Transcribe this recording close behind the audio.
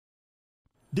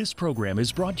This program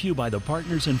is brought to you by the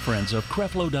partners and friends of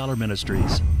Creflo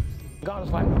Ministries. God is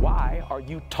like, why are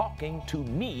you talking to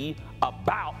me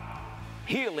about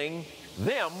healing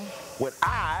them when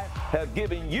I have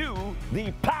given you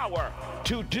the power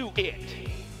to do it?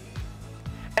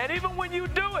 And even when you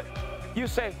do it, you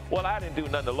say, well, I didn't do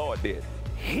nothing, the Lord did.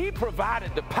 He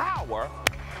provided the power,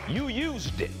 you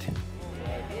used it.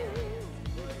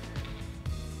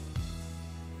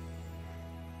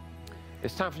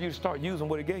 It's time for you to start using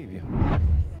what He gave you.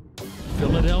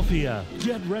 Philadelphia,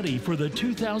 get ready for the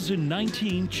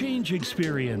 2019 Change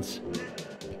Experience.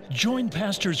 Join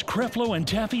Pastors Creflo and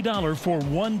Taffy Dollar for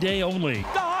one day only.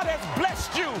 God has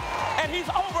blessed you, and He's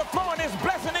overflowing His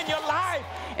blessing in your life.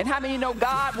 And how many know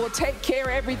God will take care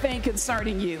of everything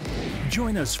concerning you?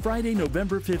 Join us Friday,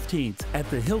 November 15th at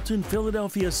the Hilton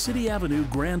Philadelphia City Avenue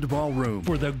Grand Ballroom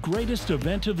for the greatest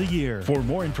event of the year. For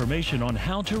more information on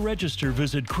how to register,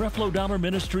 visit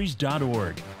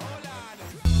CrefloDollarMinistries.org.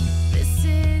 This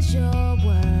is your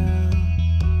world,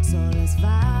 so let's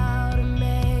vow to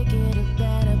make it a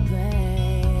better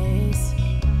place.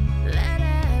 Let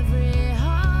every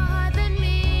heart that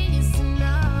needs to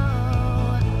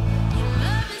know you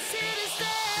love is here to stay.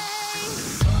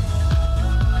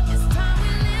 It's time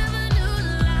we live a new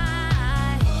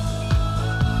life.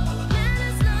 Let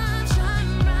His love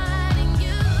shine bright in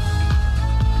you.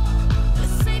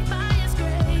 We're saved by His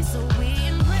grace, so we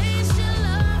embrace your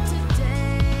love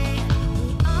today.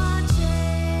 We are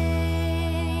changed.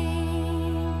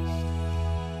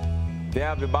 If you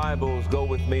have your Bibles, go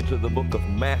with me to the book of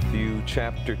Matthew,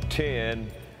 chapter 10.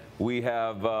 We've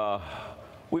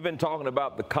been talking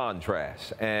about the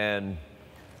contrast, and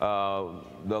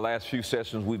the last few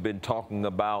sessions we've been talking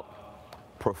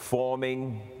about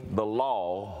performing the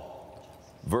law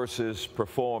versus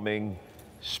performing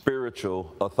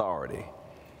spiritual authority.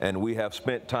 And we have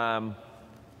spent time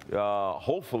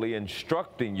hopefully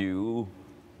instructing you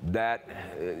that,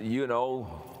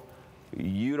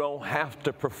 you don't have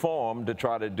to perform to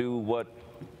try to do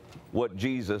what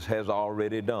Jesus has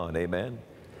already done. Amen.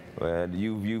 And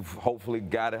you've hopefully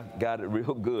got it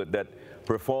real good that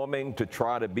performing to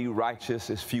try to be righteous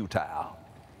is futile.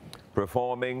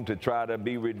 Performing to try to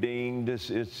be redeemed it's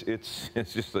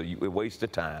just a waste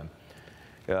of time.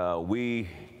 We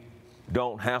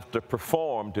don't have to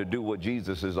perform to do what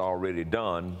Jesus has already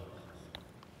done.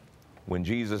 When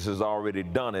Jesus has already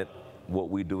done it, what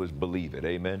we do is believe it.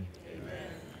 Amen.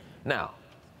 Now,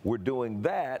 we're doing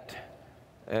that,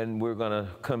 and we're going to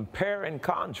compare and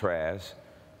contrast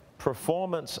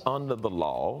performance under the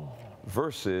law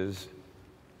versus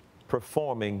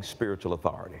performing spiritual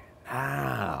authority.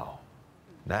 Now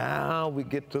we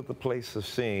get to the place of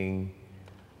seeing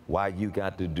why you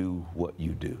got to do what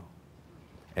you do.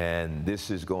 And this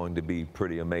is going to be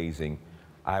pretty amazing.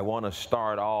 I want to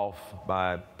start off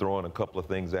by throwing a couple of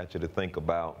things at you to think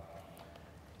about.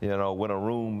 When a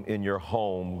room in your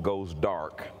home goes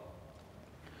dark,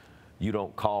 you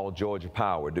don't call Georgia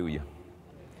Power, do you?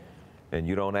 And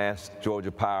you don't ask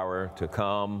Georgia Power to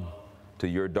come to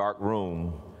your dark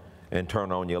room and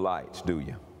turn on your lights, do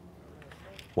you?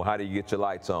 Well, how do you get your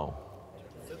lights on?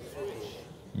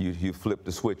 You flip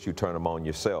the switch, you turn them on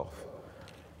yourself.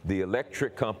 The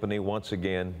electric company, once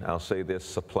again, I'll say this,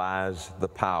 supplies the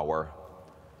power,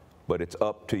 but it's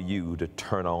up to you to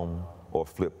turn on or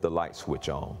flip the light switch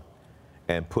on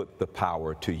and put the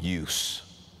power to use.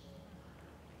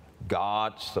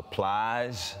 God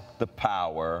supplies the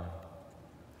power,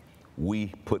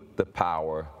 we put the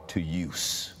power to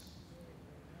use.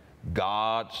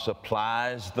 God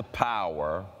supplies the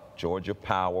power, Georgia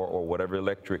Power or whatever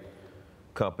electric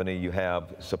company you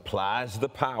have supplies the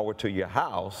power to your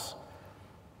house,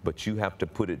 but you have to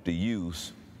put it to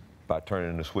use by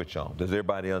turning the switch on. Does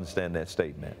everybody understand that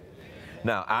statement?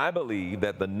 Now, I believe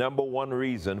that the number one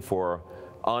reason for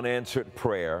unanswered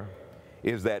prayer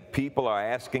is that people are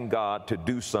asking God to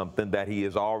do something that He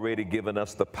has already given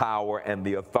us the power and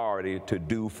the authority to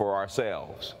do for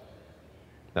ourselves.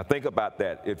 Now, think about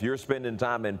that. If you're spending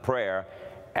time in prayer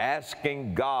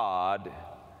asking God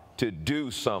to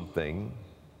do something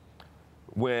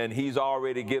when He's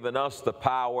already given us the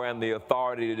power and the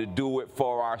authority to do it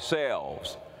for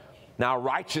ourselves. Now,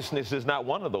 righteousness is not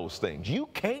one of those things. You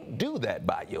can't do that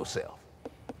by yourself.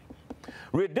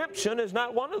 Redemption is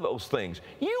not one of those things.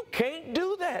 You can't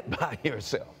do that by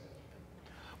yourself.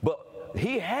 But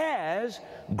He has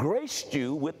graced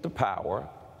you with the power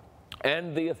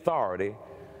and the authority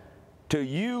to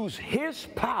use His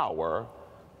power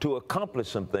to accomplish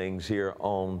some things here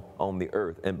on the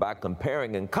earth. And by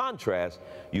comparing and contrast,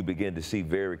 you begin to see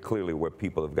very clearly where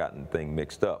people have gotten things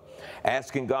mixed up.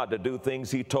 Asking God to do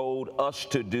things he told us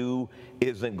to do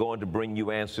isn't going to bring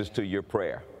you answers to your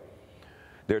prayer.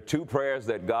 There are two prayers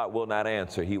that God will not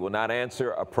answer. He will not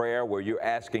answer a prayer where you're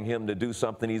asking him to do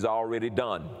something he's already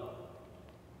done.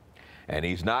 And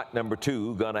he's not, number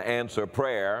two, going to answer a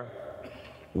prayer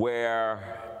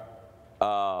where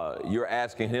you're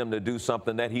asking him to do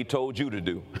something that he told you to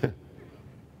do.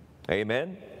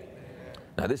 Amen?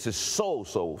 Now, this is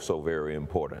so very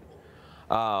important.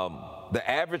 The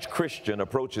average Christian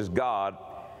approaches God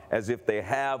as if they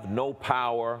have no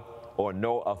power or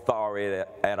no authority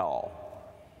at all.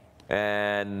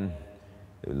 And,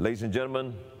 ladies and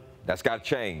gentlemen, that's got to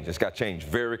change. It's got to change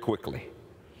very quickly.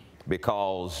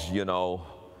 Because, you know,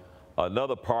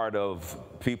 another part of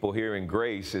people hearing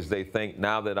grace is they think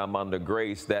now that I'm under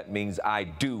grace, that means I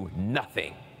do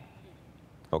nothing.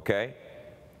 Okay?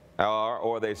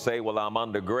 Or they say, well, I'm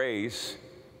under grace,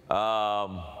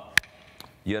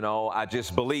 you know, I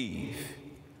just believe.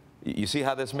 You see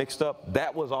how that's mixed up?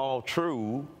 That was all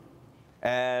true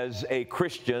as a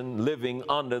Christian living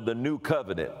under the new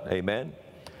covenant. Amen?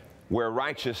 Where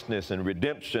righteousness and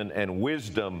redemption and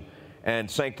wisdom and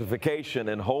sanctification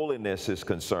and holiness is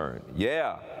concerned.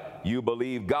 Yeah, you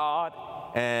believe God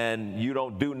and you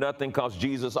don't do nothing because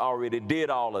Jesus already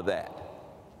did all of that.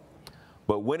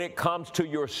 But when it comes to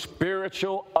your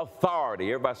spiritual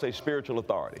authority, everybody say spiritual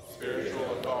authority.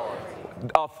 Spiritual authority.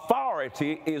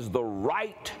 Authority is the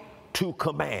right to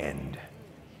command.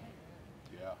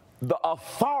 Yeah. The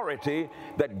authority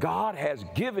that God has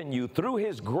given you through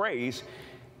his grace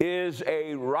is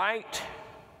a right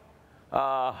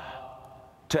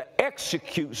to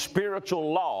execute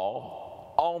spiritual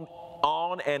law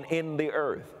on and in the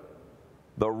earth.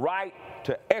 The right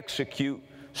to execute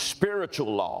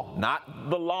spiritual law, not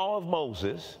the law of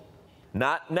Moses,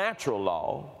 not natural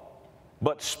law,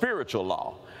 but spiritual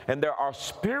law. And there are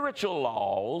spiritual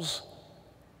laws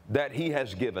that he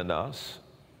has given us,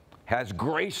 has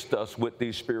graced us with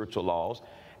these spiritual laws,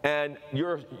 and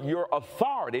your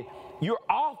authority, you're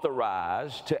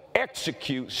authorized to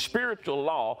execute spiritual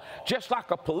law just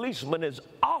like a policeman is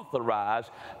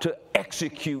authorized to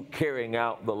execute carrying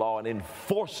out the law and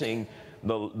enforcing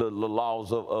the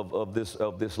laws of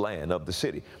this land, of the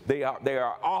city. They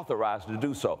are authorized to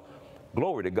do so.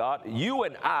 Glory to God. You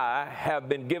and I have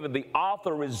been given the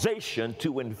authorization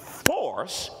to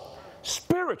enforce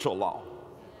spiritual law.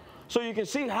 So you can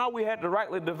see how we had to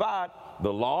rightly divide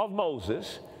the law of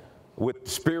Moses with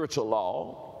spiritual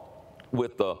law,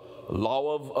 with the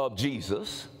law of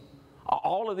Jesus.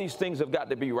 All of these things have got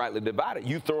to be rightly divided.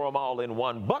 You throw them all in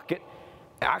one bucket,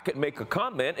 I could make a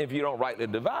comment. If you don't rightly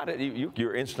divide it,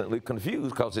 you're instantly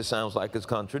confused because it sounds like it's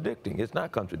contradicting. It's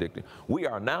not contradicting. We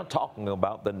are now talking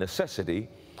about the necessity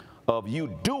of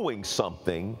you doing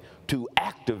something to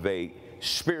activate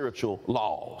spiritual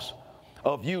laws,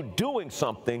 of you doing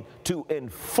something to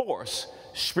enforce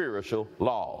spiritual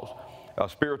laws. A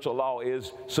spiritual law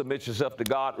is submit yourself to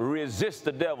God, resist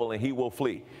the devil, and he will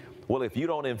flee. Well, if you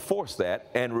don't enforce that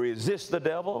and resist the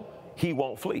devil, he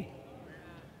won't flee.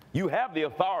 You have the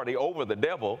authority over the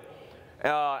devil,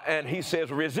 and he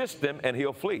says resist him and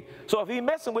he'll flee. So if he's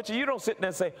messing with you, you don't sit there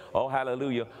and say, oh,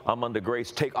 hallelujah, I'm under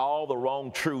grace. Take all the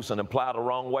wrong truths and apply the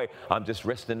wrong way. I'm just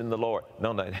resting in the Lord.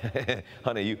 No, no,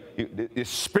 honey, it's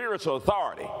spiritual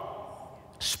authority.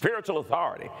 Spiritual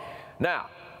authority. Now,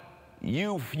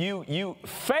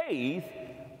 faith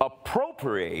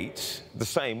appropriates the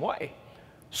same way.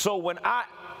 So when I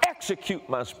execute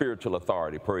my spiritual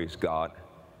authority, praise God,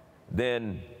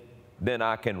 then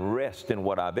I can rest in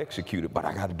what I've executed, but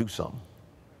I got to do something.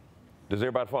 Does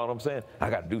everybody follow what I'm saying? I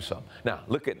got to do something. Now,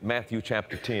 look at Matthew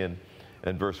chapter 10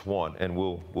 and verse 1, and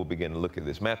we'll begin to look at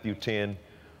this. Matthew 10,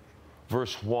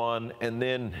 verse 1, and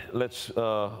then let's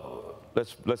go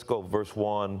verse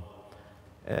 1,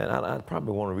 and I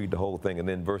probably want to read the whole thing, and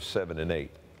then verse 7 and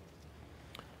 8.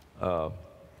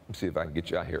 Let's see if I can get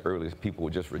you out here early. People were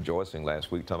just rejoicing last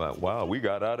week, talking about, wow, we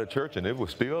got out of church and it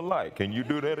was still light. Can you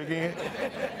do that again?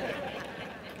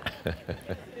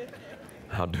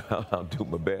 I'll do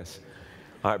my best.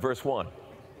 All right, verse 1.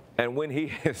 And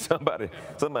when somebody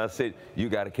said, you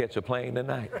got to catch a plane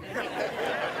tonight.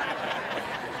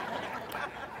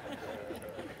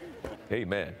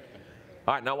 Amen.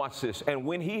 All right, now watch this. And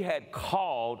when he had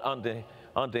called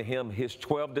unto him his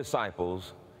 12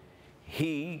 disciples,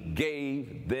 he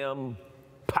gave them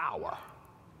power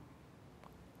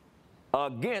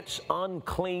against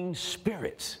unclean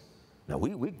spirits. Now,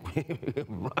 we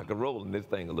rock and roll in this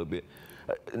thing a little bit.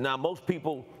 Now, most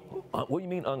people what do you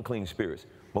mean unclean spirits?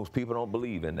 Most people don't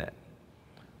believe in that.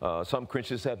 Some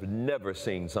Christians have never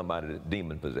seen somebody that's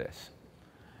demon possessed.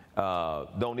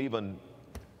 Don't even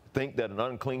think that an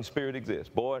unclean spirit exists.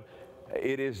 Boy,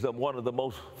 it is one of the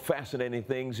most fascinating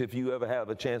things if you ever have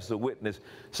a chance to witness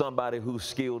somebody who's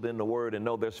skilled in the word and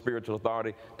know their spiritual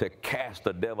authority to cast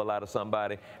the devil out of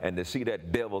somebody and to see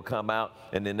that devil come out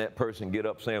and then that person get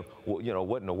up saying, well, you know,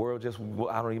 what in the world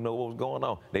I don't even know what was going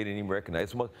on. They didn't even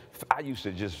recognize it. I used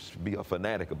to just be a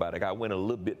fanatic about it. I went a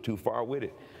little bit too far with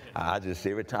it. I just,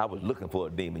 every time I was looking for a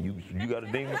demon, you got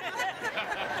a demon?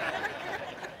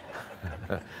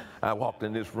 I walked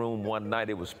in this room one night.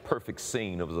 It was perfect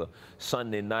scene. It was a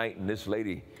Sunday night, and this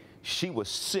lady, she was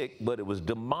sick, but it was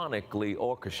demonically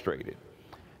orchestrated.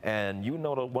 And you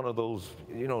know, one of those,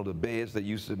 you know, the beds that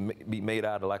used to be made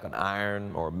out of like an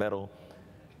iron or metal.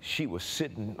 She was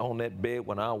sitting on that bed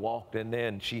when I walked in there,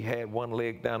 and she had one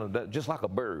leg down, just like a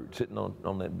bird sitting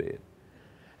on that bed.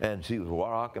 And she was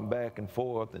rocking back and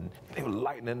forth, and it was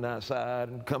lightning outside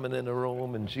and coming in the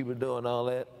room, and she was doing all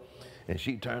that. And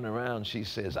she turned around, she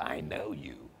says, I know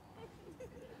you.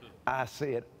 I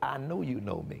said, I know you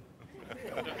know me.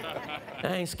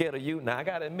 I ain't scared of you. Now, I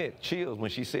got to admit, chills when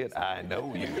she said, I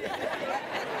know you.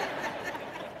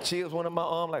 Chills went in my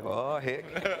arm like, oh, heck.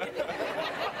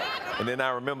 And then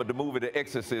I remember the movie The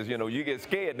Exorcist, you know, you get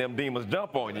scared, them demons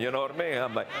jump on you, you know what I mean?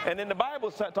 I'm like, and then the Bible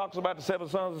talks about the 7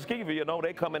 sons of Sceva, you know,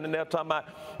 they coming in there talking about,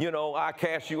 you know, I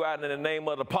cast you out in the name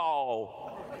of the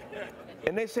Paul.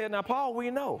 And they said, now, Paul, we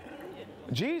know.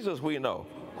 Jesus, we know.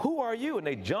 Who are you? And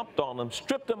they jumped on them,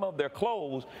 stripped them of their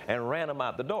clothes, and ran them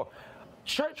out the door.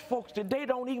 Church folks today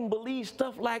don't even believe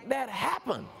stuff like that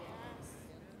happened.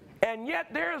 And yet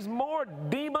there's more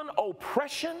demon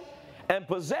oppression and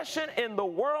possession in the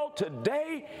world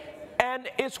today, and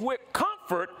it's with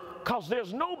comfort because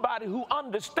there's nobody who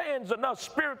understands enough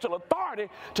spiritual authority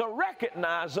to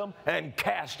recognize them and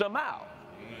cast them out.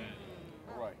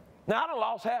 Now, I done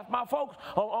lost half my folks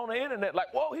on the internet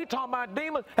like, whoa, he talking about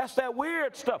demons. That's that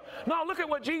weird stuff. No, look at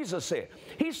what Jesus said.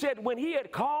 He said when he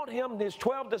had called him his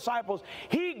 12 disciples,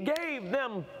 he gave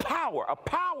them power. A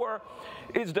power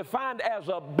is defined as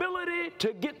ability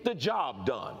to get the job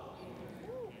done.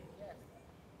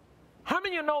 How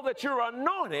many of you know that you're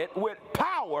anointed with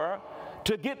power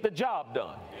to get the job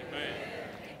done? Amen.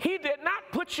 He did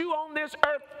not put you on this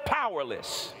earth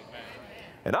powerless.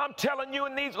 And I'm telling you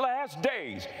in these last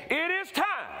days, it is time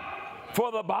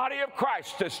for the body of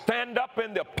Christ to stand up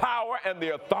in the power and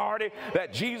the authority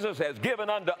that Jesus has given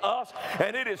unto us.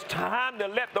 And it is time to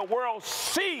let the world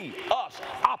see us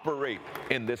operate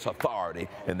in this authority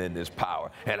and in this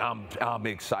power. And I'm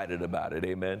excited about it.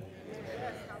 Amen.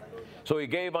 So he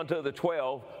gave unto the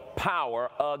 12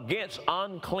 power against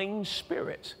unclean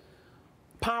spirits.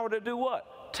 Power to do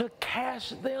what? To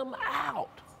cast them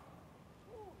out.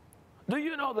 Do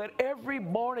you know that every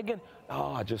born again,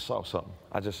 oh, I just saw something.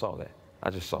 I just saw that. I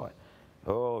just saw it.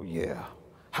 Oh, yeah.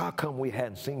 How come we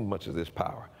hadn't seen much of this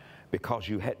power? Because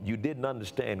you didn't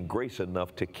understand grace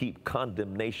enough to keep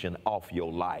condemnation off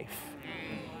your life.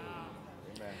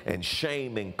 And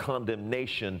shame and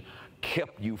condemnation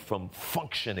kept you from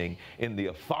functioning in the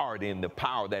authority and the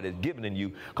power that is given in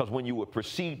you. Because when you would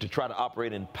proceed to try to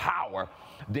operate in power,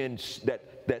 then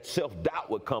that self-doubt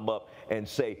would come up and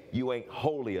say, you ain't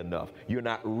holy enough. You're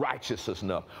not righteous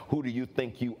enough. Who do you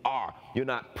think you are? You're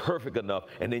not perfect enough.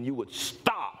 And then you would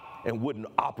stop and wouldn't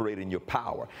operate in your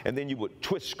power. And then you would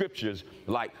twist scriptures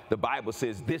like the Bible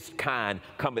says, this kind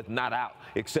cometh not out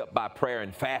except by prayer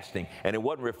and fasting. And it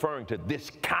wasn't referring to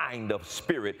this kind of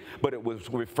spirit, but it was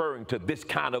referring to this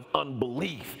kind of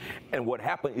unbelief. And what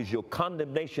happened is your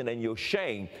condemnation and your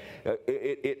shame,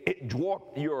 it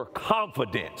dwarfed your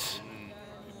confidence.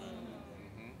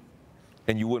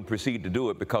 And you wouldn't proceed to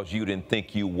do it because you didn't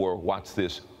think you were, watch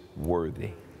this, worthy.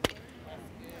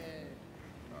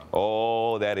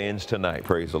 Oh, that ends tonight.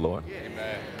 Praise the Lord.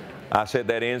 Amen. I said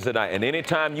that ends tonight. And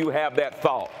anytime you have that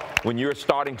thought, when you're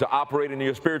starting to operate in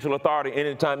your spiritual authority,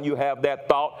 anytime you have that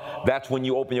thought, that's when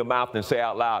you open your mouth and say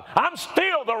out loud, I'm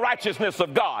still the righteousness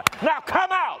of God. Now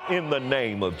come out in the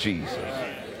name of Jesus.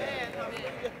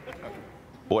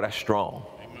 Boy, that's strong.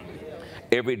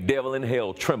 Every devil in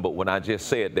hell trembled when I just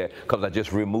said that because I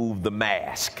just removed the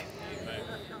mask.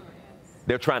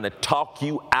 They're trying to talk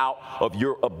you out of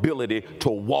your ability to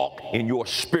walk in your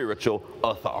spiritual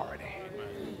authority.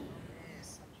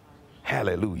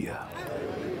 Hallelujah.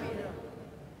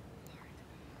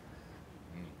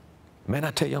 Man,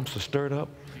 I tell you, I'm so stirred up.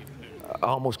 I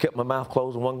almost kept my mouth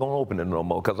closed and wasn't going to open it no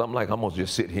more because I'm like, I'm going to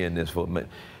just sit here in this for a minute.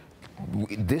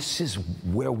 This is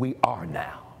where we are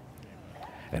now.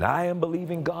 And I am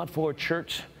believing God for a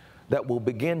church that will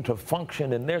begin to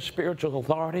function in their spiritual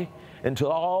authority until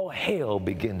all hell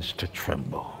begins to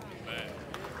tremble.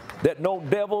 That no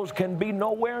devils can be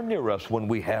nowhere near us when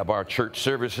we have our church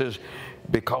services,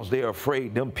 because they're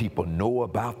afraid them people know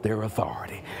about their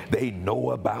authority. They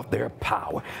know about their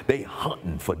power. They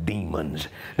hunting for demons.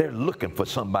 They're looking for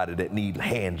somebody that needs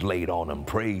hands laid on them.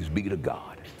 Praise be to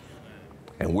God.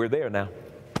 And we're there now.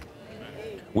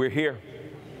 We're here.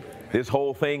 This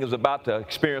whole thing is about to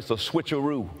experience a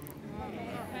switcheroo.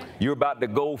 You're about to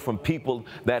go from people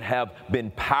that have been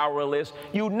powerless.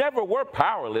 You never were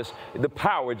powerless. The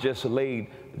power just laid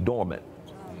dormant.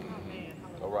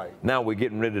 All right. Now we're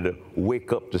getting ready to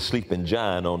wake up the sleeping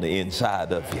giant on the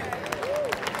inside of you.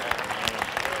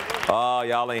 Oh,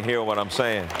 y'all ain't hearing what I'm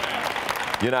saying.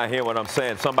 You're not hearing what I'm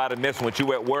saying. Somebody messing with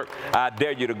you at work. I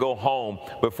dare you to go home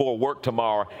before work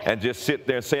tomorrow and just sit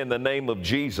there and say, in the name of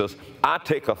Jesus, I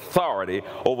take authority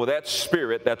over that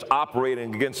spirit that's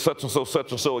operating against such and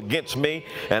so against me,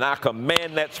 and I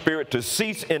command that spirit to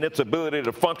cease in its ability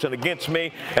to function against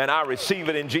me, and I receive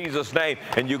it in Jesus' name.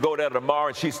 And you go there tomorrow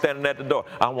and she's standing at the door.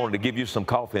 I wanted to give you some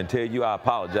coffee and tell you I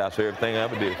apologize for everything I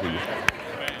ever did for you.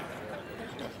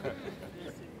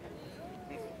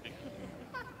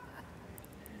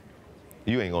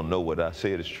 You ain't gonna know what I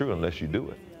said is true unless you do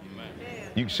it.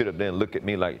 Amen. You can sit up there and look at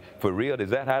me like, for real,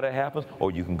 is that how that happens?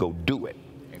 Or you can go do it.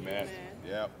 Amen.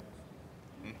 Yep.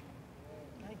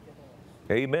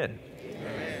 Amen.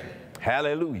 Amen.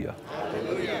 Hallelujah.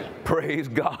 Hallelujah. Praise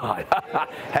God.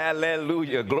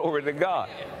 Hallelujah. Glory to God.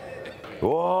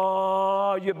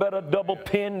 Oh, you better double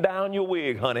pin down your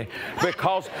wig, honey,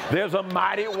 because there's a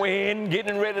mighty wind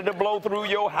getting ready to blow through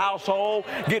your household,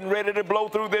 getting ready to blow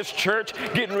through this church,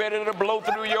 getting ready to blow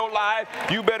through your life.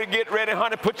 You better get ready,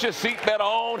 honey. Put your seatbelt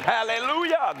on.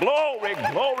 Hallelujah. Glory,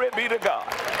 glory be to God.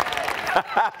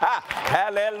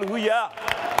 Hallelujah.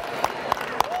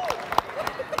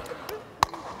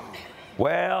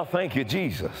 Well, thank you,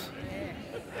 Jesus.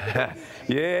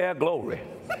 Yeah, glory.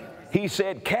 He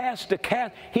said,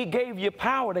 he gave you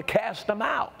power to cast them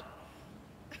out.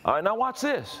 All right, now watch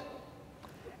this.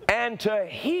 And to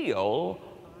heal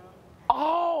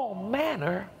all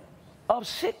manner of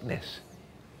sickness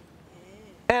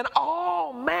and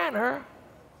all manner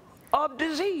of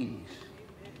disease.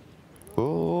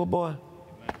 Oh, boy.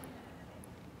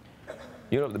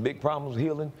 You know the big problem with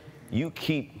healing? You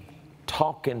keep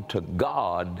talking to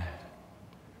God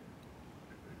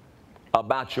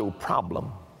about your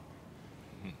problem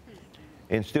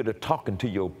instead of talking to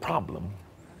your problem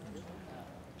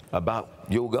about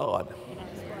your God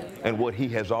and what he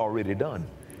has already done.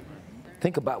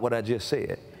 Think about what I just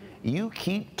said. You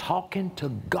keep talking to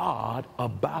God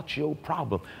about your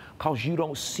problem because you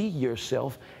don't see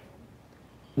yourself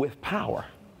with power.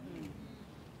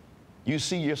 You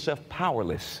see yourself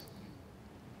powerless.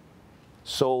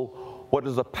 So what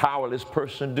does a powerless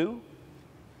person do?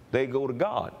 They go to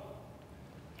God.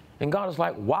 And God is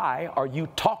like, why are you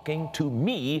talking to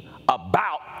me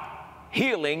about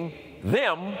healing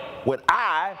them when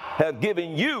I have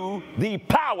given you the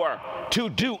power to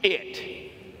do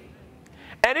it?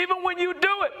 And even when you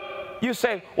do it, you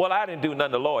say, well, I didn't do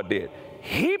nothing, the Lord did.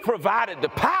 He provided the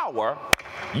power,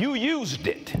 you used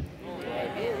it.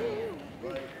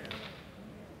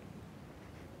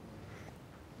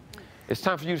 It's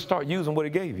time for you to start using what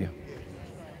he gave you.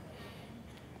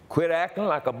 Quit acting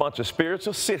like a bunch of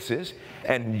spiritual sissies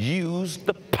and use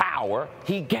the power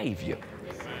he gave you.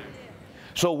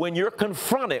 So when you're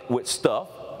confronted with stuff,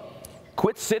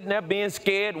 quit sitting there being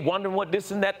scared, wondering what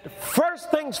this and that.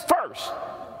 First things first,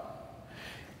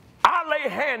 I lay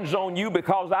hands on you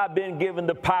because I've been given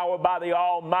the power by the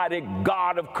Almighty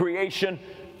God of creation.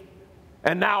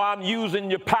 And now I'm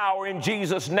using your power in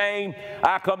Jesus' name.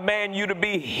 I command you to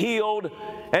be healed.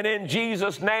 And in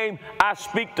Jesus' name, I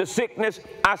speak to sickness.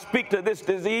 I speak to this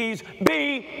disease.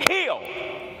 Be healed.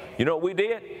 You know what we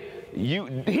did?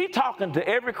 He talking to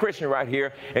every Christian right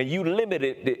here, and you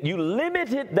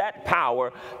limited that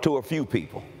power to a few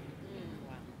people.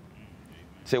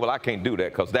 Say, well, I can't do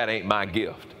that because that ain't my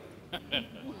gift.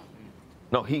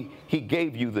 No, he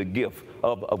gave you the gift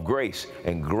of grace.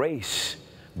 And grace,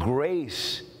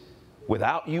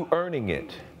 without you earning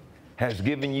it, has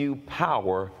given you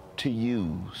power to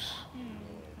use.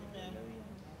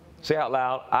 Say out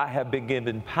loud, I have been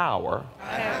given power,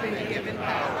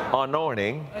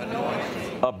 anointing,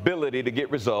 ability to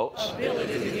get results,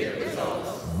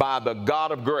 by the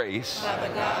God of grace,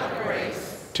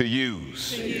 to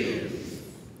use.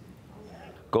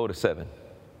 Go to 7.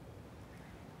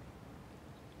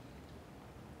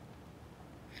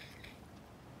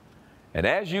 And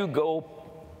as you go,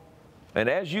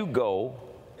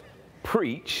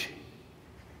 preach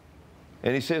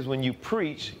And he says, when you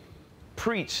preach,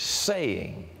 preach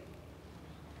saying.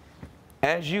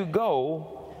 As you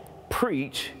go,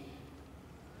 preach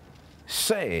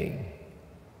saying.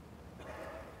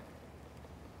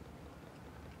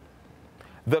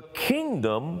 The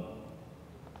kingdom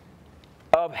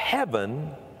of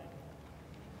heaven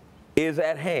is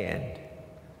at hand.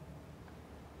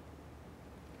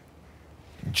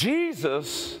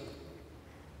 Jesus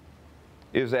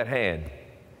is at hand.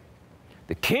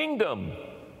 The kingdom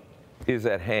is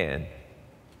at hand.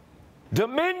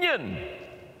 Dominion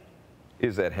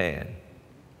is at hand.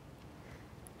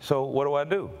 So what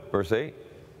do? Verse 8,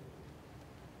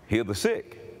 heal the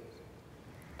sick.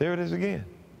 There it is again.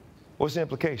 What's the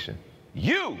implication?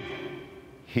 You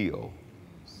heal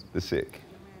the sick.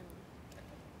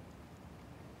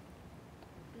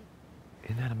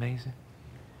 Isn't that amazing?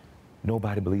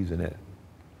 Nobody believes in that.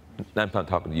 I'm not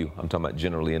talking to you. I'm talking about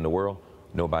generally in the world.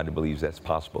 Nobody believes that's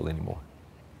possible anymore.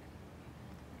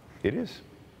 It is.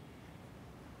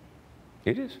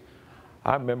 It is.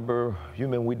 I remember,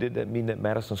 we did that meeting at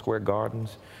Madison Square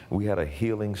Gardens. We had a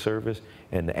healing service,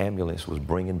 and the ambulance was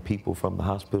bringing people from the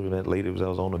hospital. That lady was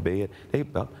on the bed.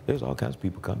 There's all kinds of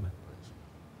people coming.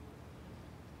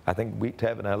 I think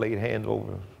Tab and I laid hands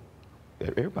over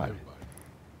everybody.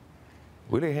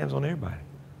 We laid hands on everybody.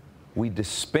 We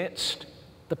dispensed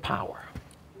the power.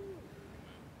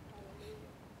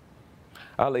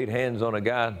 I laid hands on a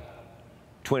guy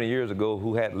 20 years ago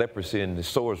who had leprosy and his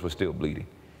sores were still bleeding.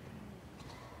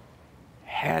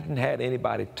 Hadn't had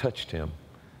anybody touched him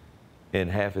in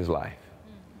half his life.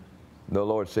 The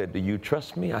Lord said, do you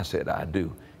trust me? I said, I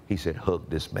do. He said, hug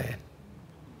this man.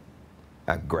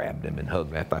 I grabbed him and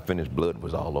hugged him. After I finished, blood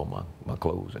was all on my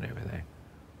clothes and everything.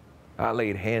 I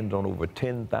laid hands on over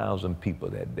 10,000 people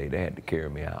that day. They had to carry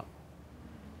me out.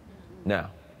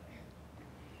 Now,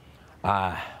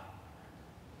 I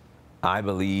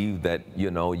believe that,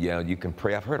 you can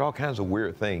pray. I've heard all kinds of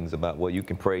weird things about, well, you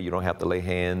can pray, you don't have to lay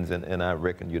hands, and I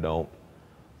reckon you don't.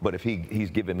 But if he's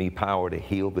given me power to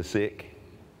heal the sick,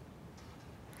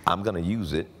 I'm going to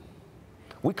use it.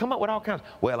 We come up with all kinds.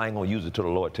 Well, I ain't going to use it till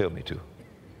the Lord tell me to.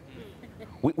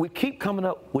 We keep coming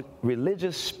up with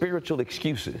religious, spiritual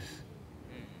excuses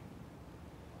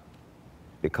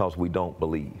because we don't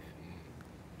believe.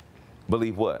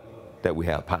 Believe what? That we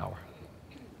have power.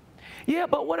 Yeah,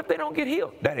 but what if they don't get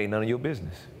healed? That ain't none of your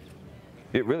business.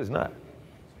 It really is not.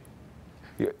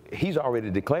 He's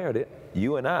already declared it.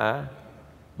 You and I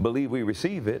believe we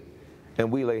receive it,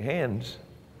 and we lay hands,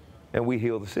 and we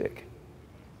heal the sick.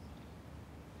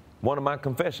 One of my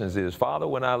confessions is, Father,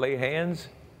 when I lay hands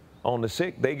on the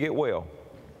sick, they get well.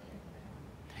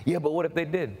 Yeah, but what if they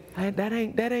didn't? That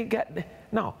ain't got,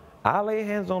 no. I lay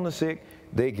hands on the sick,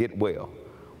 they get well.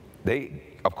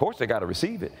 Of course, they got to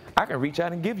receive it. I can reach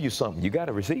out and give you something. You got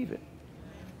to receive it.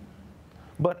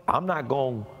 But I'm not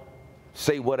going to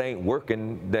say what ain't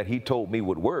working that he told me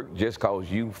would work just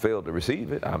because you failed to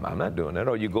receive it. I'm not doing that.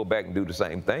 Or you go back and do the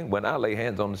same thing. When I lay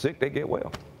hands on the sick, they get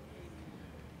well.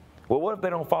 Well, what if they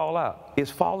don't fall out?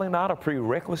 Is falling out a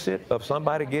prerequisite of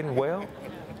somebody getting well?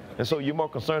 And so you're more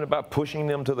concerned about pushing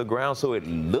them to the ground so it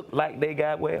looked like they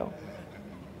got well?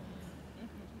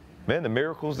 Man, the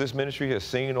miracles this ministry has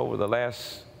seen over the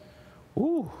last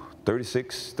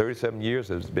 36, 37 years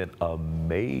has been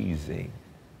amazing.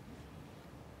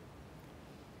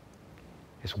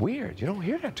 It's weird. You don't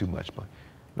hear that too much. But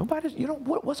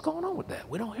what's going on with that?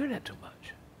 We don't hear that too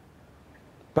much.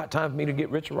 About time for me to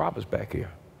get Richard Roberts back here.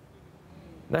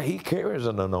 Now, he carries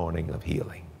an anointing of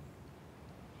healing.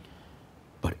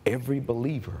 But every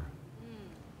believer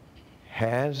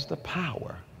has the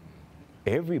power.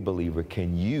 Every believer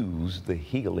can use the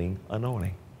healing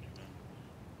anointing.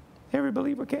 Every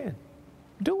believer can.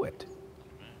 Do it.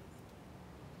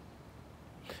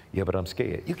 Yeah, but I'm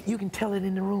scared. You can tell it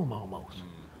in the room almost.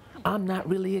 I'm not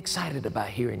really excited about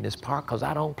hearing this part because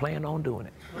I don't plan on doing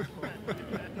it.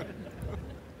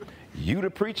 You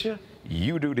the preacher,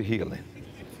 you do the healing.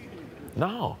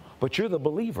 No, but you're the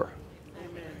believer.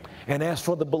 And as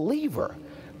for the believer,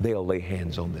 they'll lay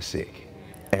hands on the sick,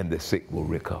 and the sick will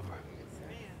recover.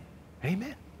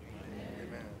 Amen.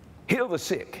 Heal the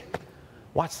sick.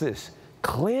 Watch this.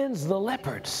 Cleanse the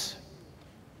lepers.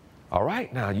 All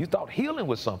right, now you thought healing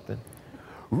was something.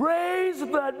 Raise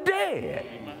the dead.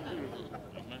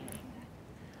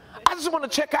 I just want to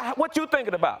check out what you're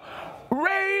thinking about.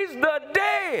 Raise the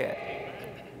dead.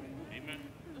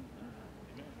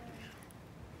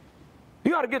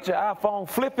 You ought to get your iPhone,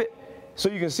 flip it, so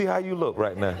you can see how you look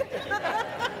right now.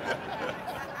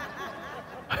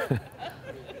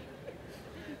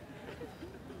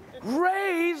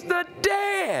 Raise the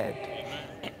dead.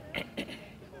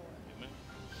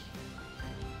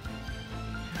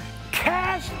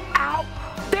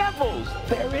 devils.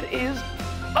 There it is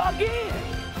again.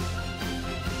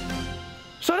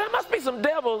 So there must be some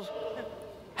devils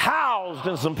housed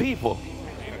in some people.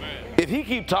 Amen. If he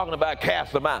keep talking about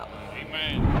cast them out.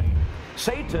 Amen.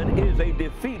 Satan is a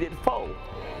defeated foe.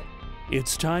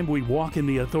 It's time we walk in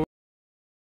the authority.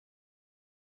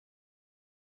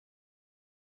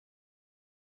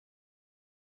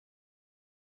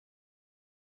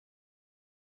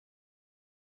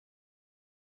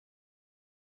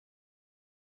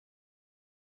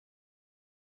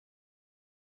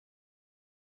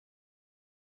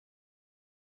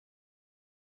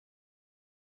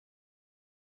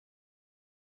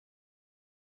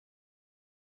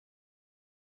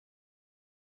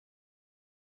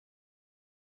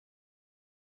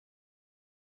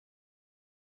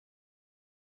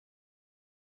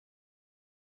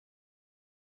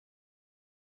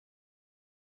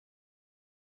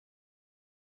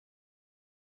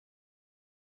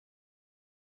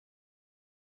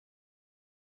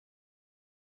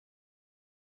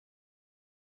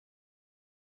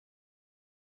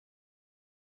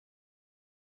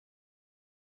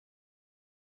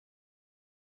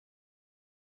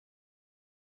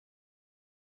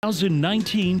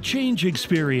 '19 Change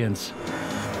Experience.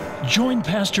 Join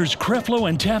Pastors Creflo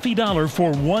and Taffy Dollar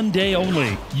for one day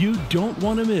only. You don't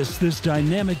want to miss this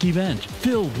dynamic event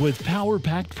filled with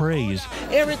power-packed praise.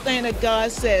 Everything that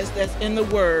God says that's in the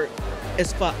Word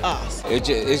is for us.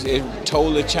 It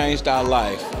totally changed our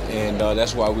life, and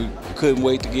that's why we couldn't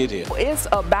wait to get here. It's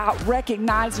about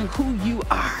recognizing who you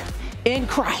are in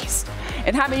Christ.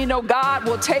 And how many know God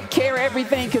will take care of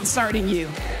everything concerning you?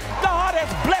 God has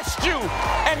blessed you,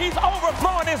 and he's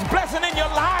overflowing his blessing in your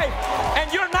life.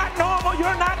 And you're not normal,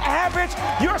 you're not average,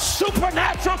 you're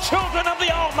supernatural children of the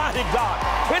Almighty God.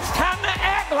 It's time to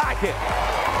act like it.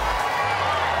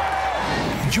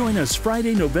 Join us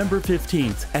Friday, November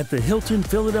 15th at the Hilton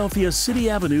Philadelphia City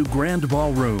Avenue Grand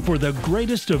Ballroom for the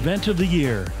greatest event of the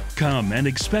year. Come and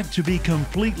expect to be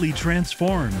completely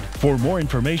transformed. For more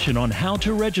information on how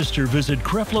to register, visit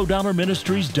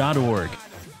CrefloDollarMinistries.org.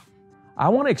 I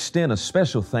want to extend a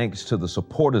special thanks to the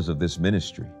supporters of this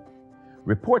ministry.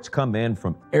 Reports come in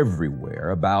from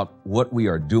everywhere about what we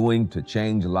are doing to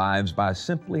change lives by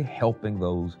simply helping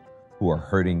those who are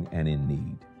hurting and in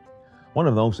need. One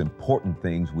of the most important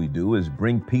things we do is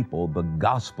bring people the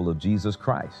gospel of Jesus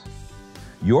Christ.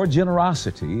 Your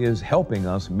generosity is helping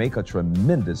us make a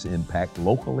tremendous impact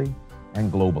locally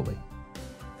and globally.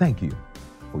 Thank you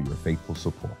for your faithful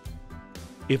support.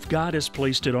 If God has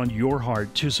placed it on your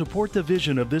heart to support the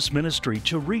vision of this ministry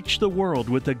to reach the world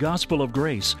with the gospel of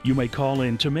grace, you may call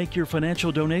in to make your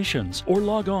financial donations or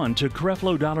log on to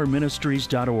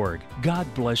CrefloDollarMinistries.org.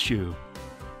 God bless you.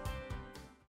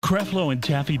 Creflo and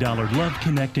Taffy Dollar love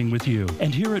connecting with you.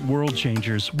 And here at World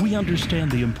Changers, we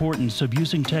understand the importance of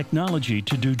using technology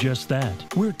to do just that.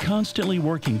 We're constantly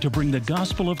working to bring the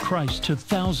gospel of Christ to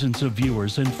thousands of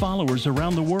viewers and followers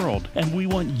around the world, and we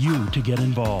want you to get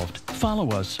involved. Follow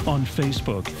us on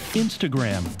Facebook,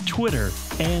 Instagram, Twitter,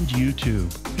 and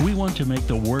YouTube. We want to make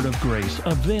the word of grace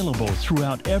available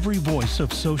throughout every voice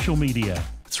of social media.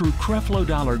 Through Creflo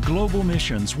Dollar Global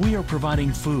Missions, we are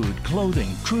providing food,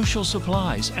 clothing, crucial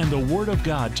supplies, and the Word of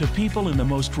God to people in the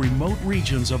most remote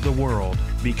regions of the world.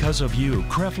 Because of you,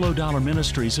 Creflo Dollar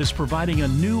Ministries is providing a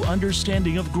new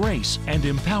understanding of grace and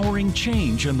empowering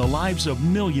change in the lives of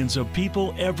millions of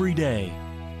people every day.